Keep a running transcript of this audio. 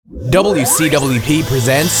WCWP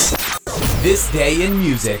presents This Day in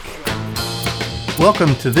Music.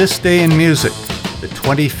 Welcome to This Day in Music, the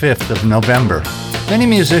 25th of November. Many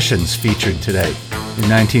musicians featured today. In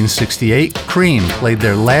 1968, Cream played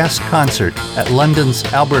their last concert at London's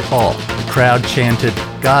Albert Hall. The crowd chanted,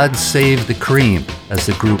 "God Save the Cream," as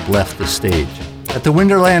the group left the stage. At the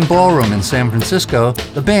Winterland Ballroom in San Francisco,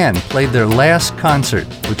 the band played their last concert,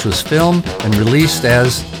 which was filmed and released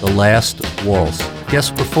as The Last Waltz.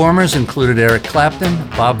 Guest performers included Eric Clapton,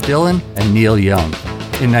 Bob Dylan, and Neil Young.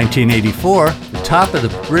 In 1984, the top of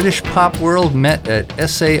the British pop world met at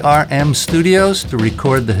SARM Studios to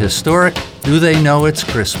record the historic Do They Know It's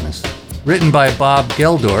Christmas? Written by Bob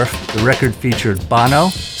Geldorf, the record featured Bono,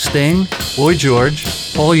 Sting, Boy George,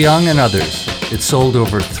 Paul Young, and others. It sold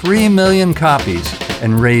over 3 million copies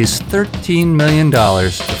and raised $13 million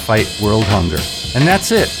to fight world hunger. And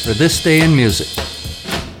that's it for This Day in Music.